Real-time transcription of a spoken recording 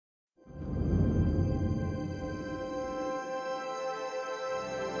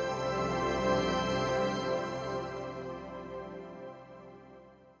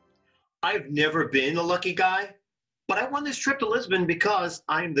I've never been a lucky guy, but I won this trip to Lisbon because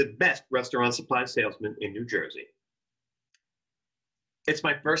I'm the best restaurant supply salesman in New Jersey. It's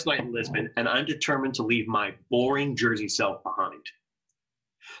my first night in Lisbon, and I'm determined to leave my boring Jersey self behind.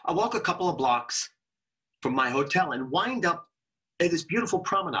 I walk a couple of blocks from my hotel and wind up at this beautiful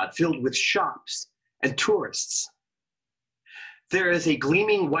promenade filled with shops and tourists. There is a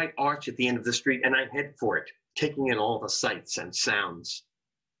gleaming white arch at the end of the street, and I head for it, taking in all the sights and sounds.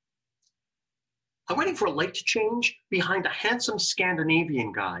 I'm waiting for a light to change behind a handsome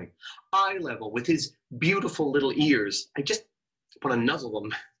Scandinavian guy, eye level with his beautiful little ears. I just want to nuzzle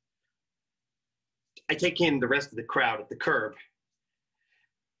them. I take in the rest of the crowd at the curb.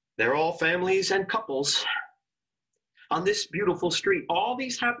 They're all families and couples. On this beautiful street, all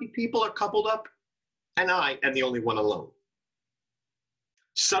these happy people are coupled up, and I am the only one alone.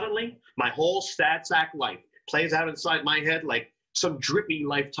 Suddenly, my whole sad sack life plays out inside my head like some drippy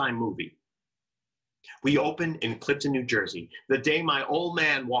Lifetime movie. We open in Clifton, New Jersey, the day my old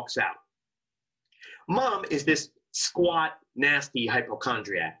man walks out. Mom is this squat, nasty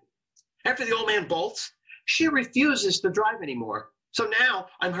hypochondriac. After the old man bolts, she refuses to drive anymore. So now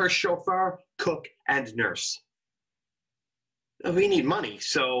I'm her chauffeur, cook, and nurse. We need money,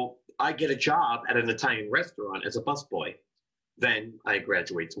 so I get a job at an Italian restaurant as a busboy. Then I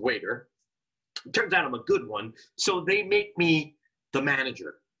graduate to waiter. Turns out I'm a good one, so they make me the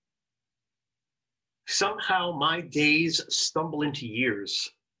manager. Somehow my days stumble into years.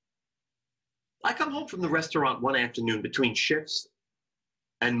 I come home from the restaurant one afternoon between shifts,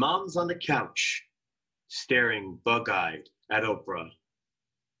 and Mom's on the couch, staring bug-eyed at Oprah.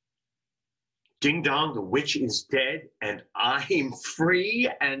 Ding dong, the witch is dead, and I'm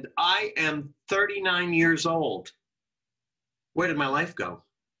free, and I am 39 years old. Where did my life go?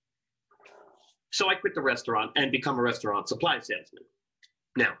 So I quit the restaurant and become a restaurant supply salesman.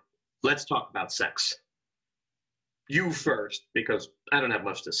 Now, let's talk about sex. You first, because I don't have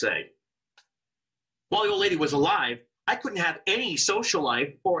much to say. While the old lady was alive, I couldn't have any social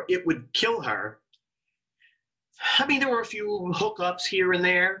life or it would kill her. I mean, there were a few hookups here and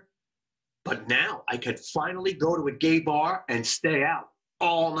there, but now I could finally go to a gay bar and stay out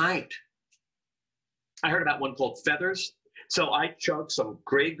all night. I heard about one called Feathers, so I chug some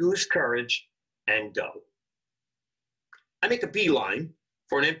Grey Goose courage and go. I make a beeline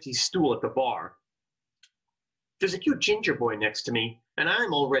for an empty stool at the bar. There's a cute ginger boy next to me, and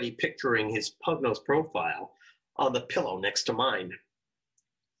I'm already picturing his pug-nosed profile on the pillow next to mine.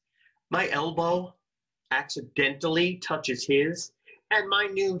 My elbow accidentally touches his, and my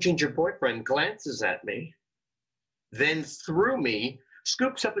new ginger boyfriend glances at me, then through me,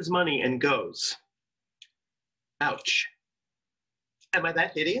 scoops up his money and goes. Ouch. Am I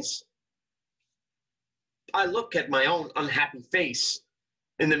that hideous? I look at my own unhappy face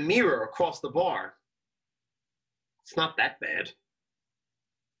in the mirror across the bar. It's not that bad.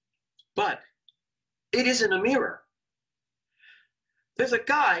 But it isn't a mirror. There's a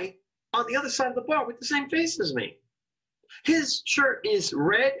guy on the other side of the bar with the same face as me. His shirt is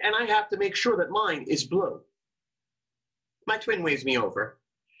red, and I have to make sure that mine is blue. My twin waves me over.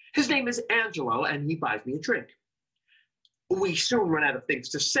 His name is Angelo, and he buys me a drink. We soon run out of things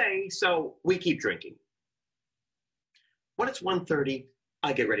to say, so we keep drinking. When it's 1:30,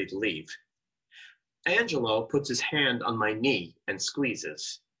 I get ready to leave. Angelo puts his hand on my knee and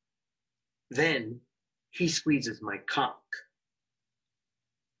squeezes. Then he squeezes my cock.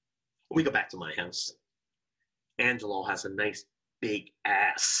 We go back to my house. Angelo has a nice big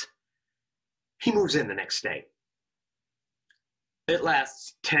ass. He moves in the next day. It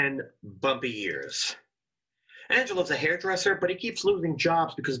lasts 10 bumpy years. Angelo's a hairdresser, but he keeps losing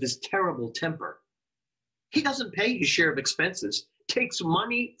jobs because of his terrible temper. He doesn't pay his share of expenses, takes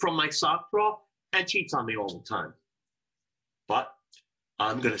money from my sock drawer, and cheats on me all the time. But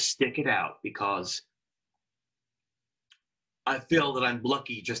I'm going to stick it out because I feel that I'm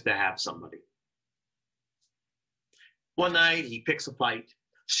lucky just to have somebody. One night, he picks a fight,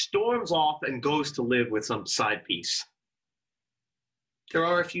 storms off, and goes to live with some side piece. There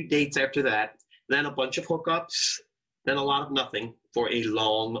are a few dates after that, then a bunch of hookups, then a lot of nothing for a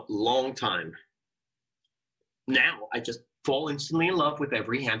long, long time. Now, I just fall instantly in love with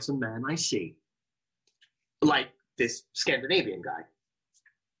every handsome man I see. Like this Scandinavian guy.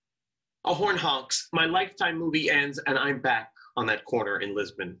 A horn honks, my Lifetime movie ends, and I'm back on that corner in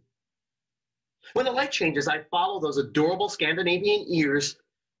Lisbon. When the light changes, I follow those adorable Scandinavian ears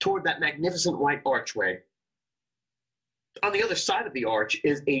toward that magnificent white archway. On the other side of the arch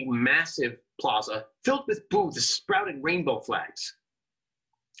is a massive plaza filled with booths sprouting rainbow flags.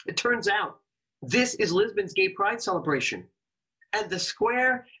 It turns out this is Lisbon's gay pride celebration. and the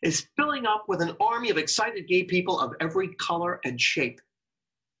square is filling up with an army of excited gay people of every color and shape.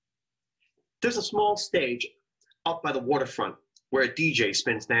 There's a small stage up by the waterfront where a DJ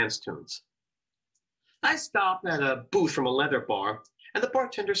spins dance tunes. I stop at a booth from a leather bar, and the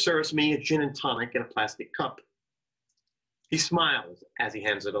bartender serves me a gin and tonic in a plastic cup. He smiles as he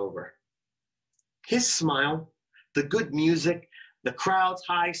hands it over. His smile, the good music, the crowd's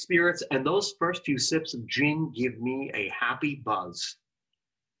high spirits, and those first few sips of gin give me a happy buzz.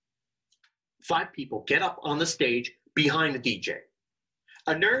 5 people get up on the stage behind the DJ.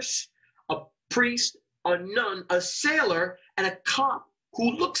 A nurse, a priest, a nun, a sailor, and a cop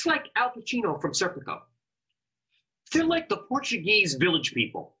who looks like Al Pacino from Serpico. They're like the Portuguese village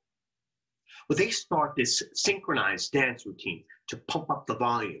people. Well, they start this synchronized dance routine to pump up the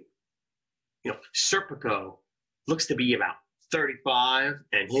volume. Serpico looks to be about 35,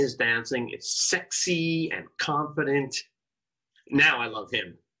 and his dancing is sexy and confident. Now I love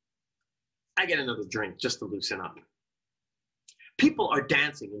him. I get another drink just to loosen up. People are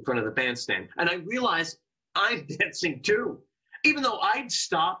dancing in front of the bandstand, and I realize I'm dancing too. Even though I'd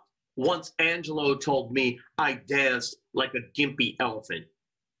stopped once Angelo told me I danced like a gimpy elephant.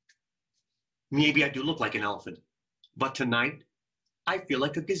 Maybe I do look like an elephant, but tonight I feel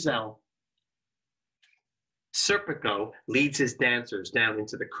like a gazelle. Serpico leads his dancers down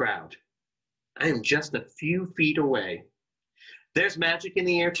into the crowd. I am just a few feet away. There's magic in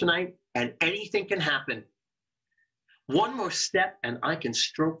the air tonight, and anything can happen. One more step, and I can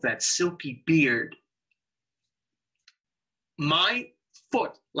stroke that silky beard. My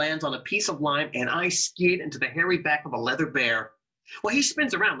foot lands on a piece of lime, and I skid into the hairy back of a leather bear. Well, he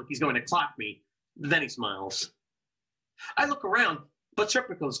spins around like he's going to clock me. Then he smiles. I look around, but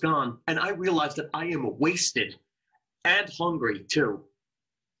Serpico's gone, and I realize that I am wasted and hungry, too.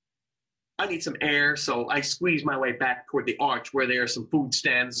 I need some air, so I squeeze my way back toward the arch where there are some food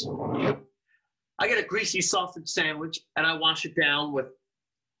stands. I get a greasy sausage sandwich, and I wash it down with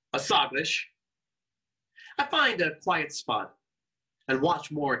a sagrish. I find a quiet spot and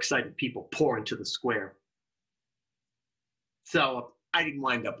watch more excited people pour into the square. So I didn't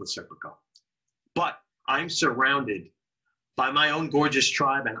wind up with Serpico, but I'm surrounded by my own gorgeous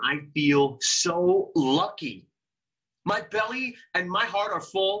tribe, and I feel so lucky. My belly and my heart are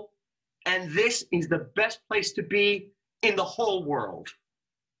full, and this is the best place to be in the whole world.